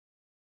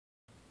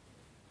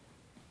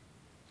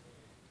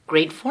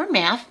Grade 4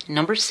 Math,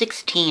 number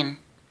 16.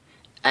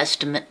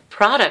 Estimate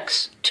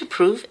products to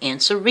prove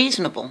answer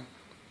reasonable.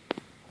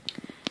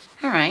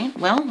 Alright,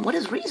 well, what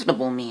does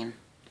reasonable mean?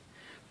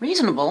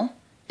 Reasonable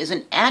is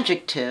an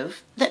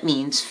adjective that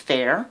means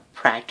fair,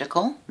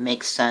 practical,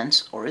 makes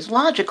sense, or is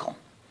logical.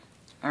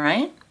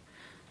 Alright?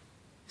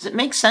 Does it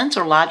make sense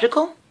or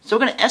logical? So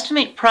we're going to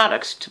estimate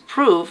products to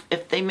prove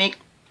if they make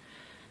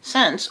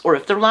sense or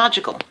if they're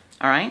logical.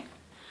 Alright?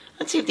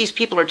 Let's see if these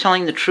people are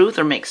telling the truth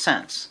or make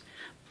sense.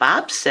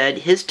 Bob said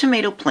his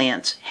tomato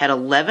plants had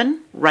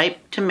 11 ripe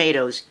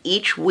tomatoes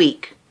each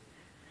week.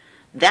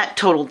 That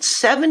totaled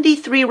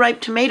 73 ripe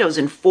tomatoes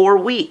in 4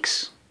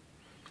 weeks.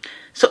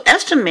 So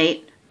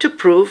estimate to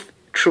prove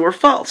true or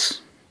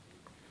false.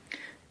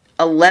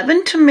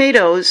 11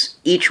 tomatoes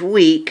each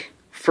week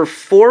for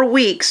 4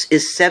 weeks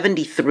is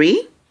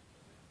 73?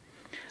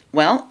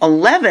 Well,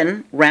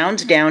 11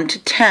 rounds down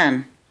to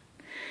 10.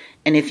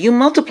 And if you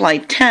multiply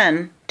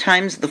 10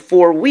 times the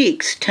 4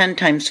 weeks, 10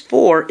 times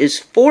 4 is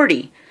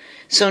 40.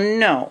 So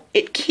no,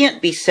 it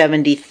can't be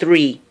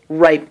 73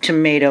 ripe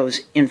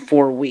tomatoes in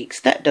 4 weeks.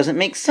 That doesn't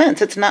make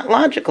sense. It's not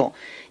logical.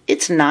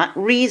 It's not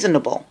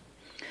reasonable.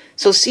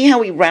 So see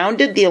how we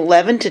rounded the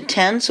 11 to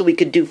 10 so we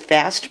could do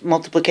fast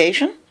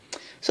multiplication?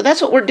 So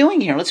that's what we're doing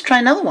here. Let's try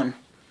another one.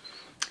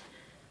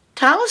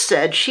 Tala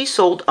said she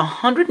sold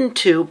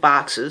 102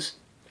 boxes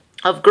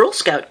of Girl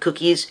Scout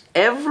cookies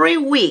every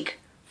week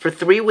for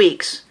 3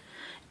 weeks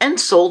and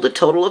sold a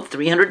total of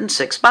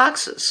 306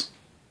 boxes.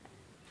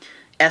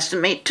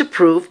 Estimate to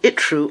prove it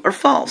true or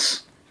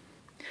false.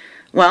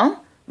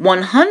 Well,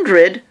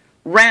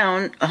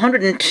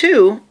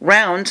 102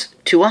 rounds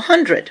to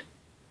 100.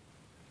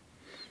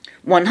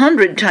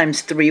 100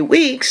 times 3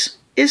 weeks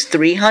is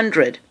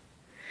 300.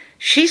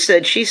 She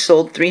said she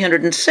sold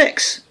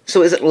 306.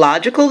 So is it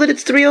logical that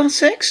it's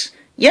 306?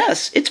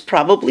 Yes, it's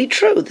probably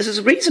true. This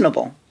is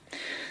reasonable.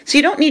 So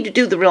you don't need to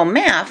do the real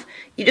math.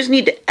 You just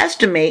need to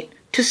estimate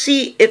to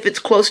see if it's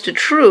close to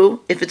true,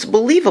 if it's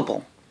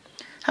believable.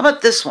 How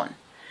about this one?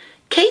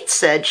 Kate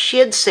said she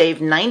had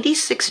saved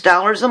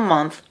 $96 a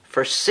month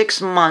for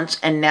 6 months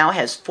and now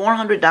has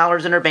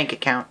 $400 in her bank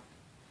account.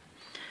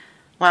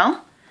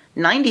 Well,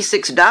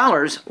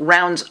 $96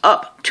 rounds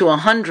up to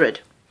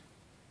 100.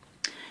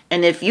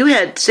 And if you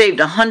had saved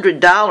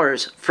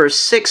 $100 for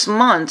 6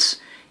 months,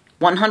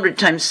 100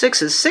 times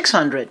 6 is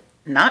 600,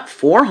 not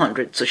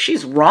 400. So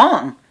she's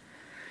wrong.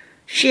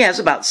 She has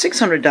about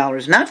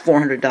 $600, not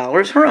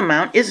 $400. Her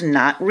amount is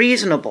not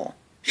reasonable.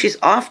 She's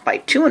off by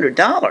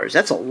 $200.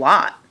 That's a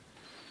lot.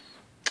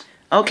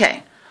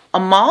 Okay,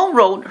 Amal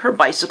rode her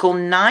bicycle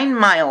 9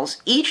 miles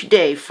each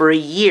day for a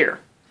year.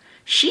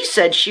 She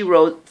said she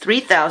rode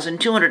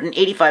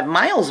 3,285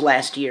 miles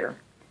last year.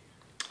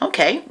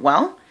 Okay,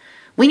 well,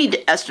 we need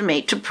to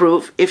estimate to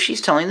prove if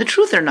she's telling the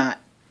truth or not.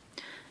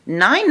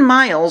 9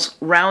 miles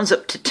rounds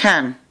up to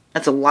 10.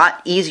 That's a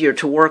lot easier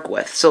to work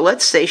with. So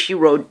let's say she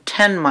rode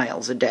 10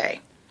 miles a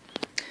day.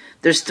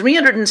 There's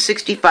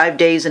 365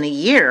 days in a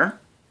year.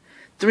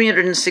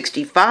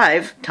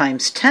 365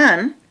 times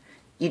 10.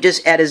 You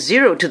just add a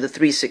 0 to the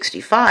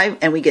 365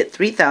 and we get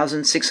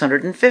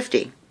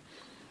 3,650.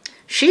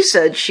 She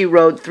said she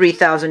rode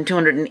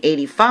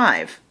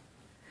 3,285.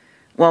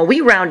 Well, we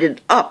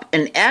rounded up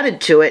and added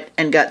to it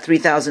and got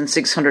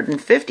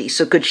 3,650.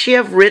 So could she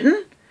have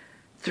ridden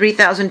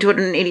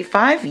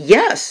 3,285?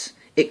 Yes,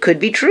 it could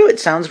be true. It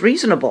sounds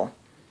reasonable.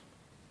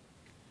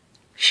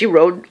 She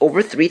rode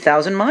over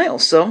 3,000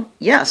 miles. So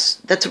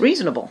yes, that's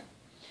reasonable.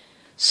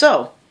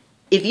 So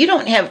if you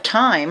don't have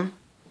time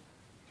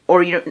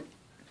or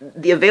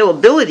the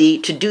availability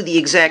to do the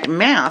exact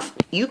math,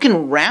 you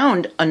can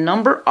round a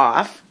number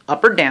off,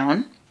 up or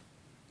down.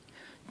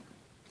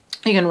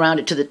 You can round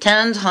it to the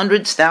tens,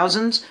 hundreds,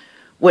 thousands,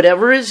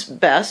 whatever is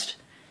best,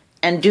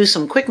 and do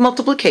some quick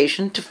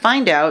multiplication to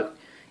find out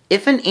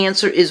if an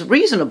answer is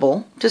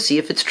reasonable to see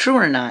if it's true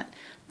or not.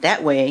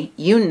 That way,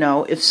 you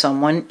know if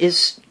someone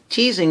is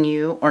teasing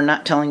you or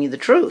not telling you the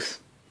truth.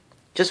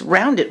 Just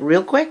round it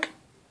real quick.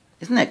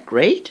 Isn't that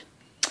great?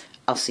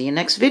 I'll see you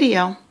next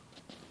video.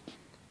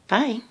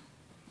 Bye.